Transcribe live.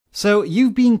So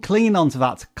you've been clinging on to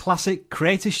that classic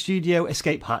Creator Studio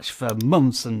escape hatch for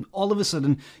months, and all of a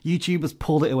sudden YouTube has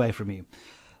pulled it away from you.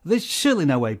 There's surely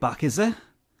no way back, is there?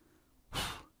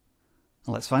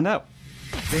 Let's find out.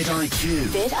 vidIQ.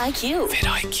 vidIQ.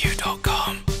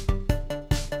 vidIQ.com.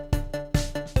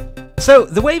 So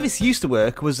the way this used to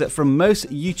work was that from most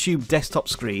YouTube desktop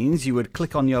screens, you would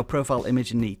click on your profile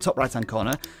image in the top right hand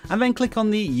corner and then click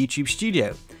on the YouTube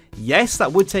Studio. Yes,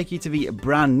 that would take you to the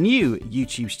brand new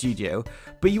YouTube Studio,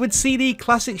 but you would see the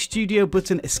classic Studio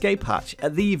button escape hatch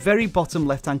at the very bottom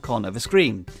left hand corner of the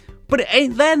screen. But it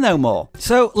ain't there no more.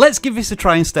 So let's give this a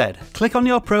try instead. Click on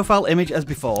your profile image as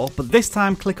before, but this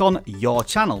time click on your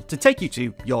channel to take you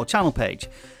to your channel page.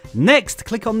 Next,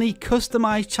 click on the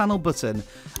Customize Channel button,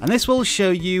 and this will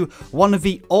show you one of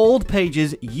the old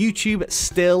pages YouTube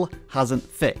still hasn't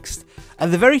fixed. At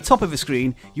the very top of the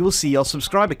screen, you will see your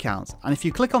subscriber count, and if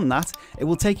you click on that, it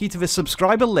will take you to the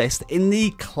subscriber list in the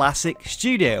Classic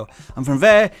Studio, and from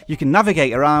there, you can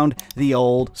navigate around the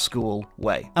old school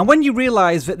way. And when you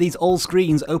realise that these old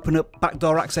screens open up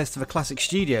backdoor access to the Classic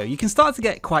Studio, you can start to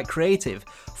get quite creative.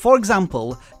 For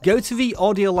example, go to the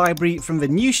audio library from the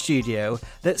new studio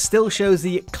that still shows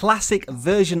the classic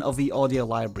version of the audio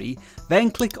library, then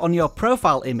click on your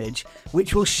profile image,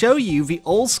 which will show you the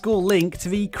old school link to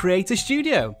the Creator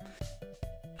Studio.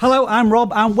 Hello, I'm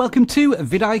Rob and welcome to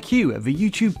vidIQ, the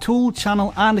YouTube tool,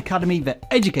 channel and academy that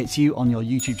educates you on your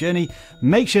YouTube journey.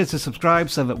 Make sure to subscribe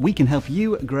so that we can help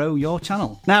you grow your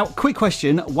channel. Now, quick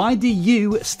question, why do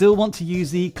you still want to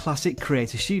use the Classic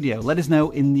Creator Studio? Let us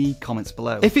know in the comments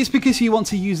below. If it's because you want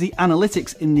to use the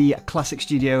analytics in the Classic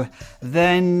Studio,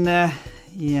 then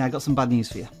yeah, I got some bad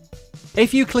news for you.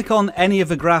 If you click on any of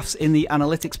the graphs in the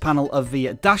analytics panel of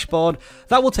the dashboard,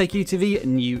 that will take you to the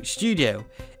new studio.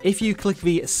 If you click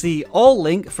the See All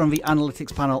link from the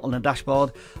analytics panel on the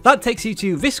dashboard, that takes you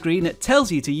to this screen that tells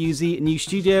you to use the new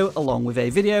studio along with a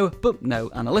video, but no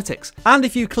analytics. And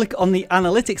if you click on the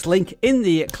analytics link in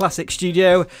the Classic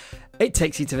Studio, it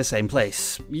takes you to the same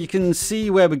place. You can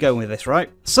see where we're going with this, right?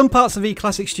 Some parts of the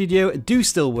Classic Studio do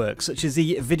still work, such as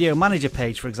the Video Manager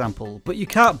page, for example, but you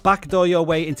can't backdoor your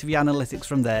way into the analytics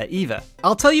from there either.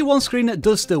 I'll tell you one screen that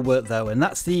does still work though, and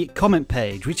that's the comment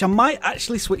page, which I might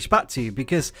actually switch back to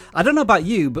because I don't know about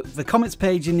you, but the comments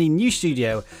page in the new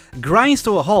studio grinds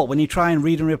to a halt when you try and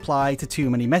read and reply to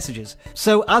too many messages.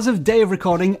 So as of day of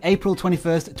recording, April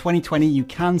 21st, 2020, you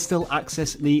can still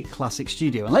access the Classic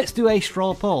Studio. And let's do a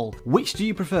straw poll. Which do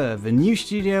you prefer, the new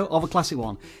studio or the classic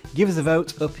one? Give us a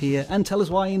vote up here and tell us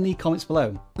why in the comments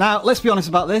below. Now, let's be honest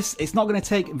about this. It's not going to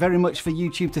take very much for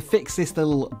YouTube to fix this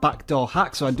little backdoor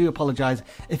hack, so I do apologise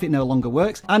if it no longer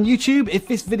works. And YouTube, if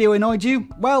this video annoyed you,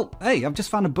 well, hey, I've just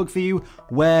found a bug for you.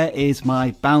 Where is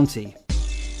my bounty?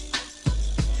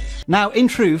 Now, in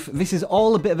truth, this is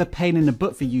all a bit of a pain in the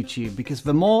butt for YouTube because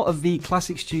the more of the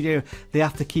Classic Studio they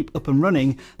have to keep up and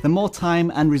running, the more time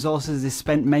and resources is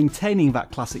spent maintaining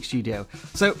that Classic Studio.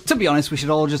 So, to be honest, we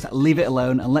should all just leave it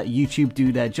alone and let YouTube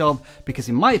do their job because,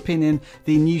 in my opinion,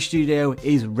 the new studio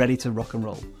is ready to rock and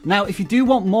roll. Now, if you do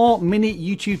want more mini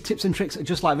YouTube tips and tricks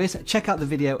just like this, check out the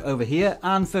video over here.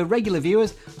 And for regular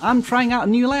viewers, I'm trying out a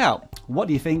new layout. What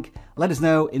do you think? Let us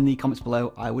know in the comments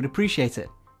below. I would appreciate it.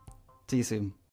 See you soon.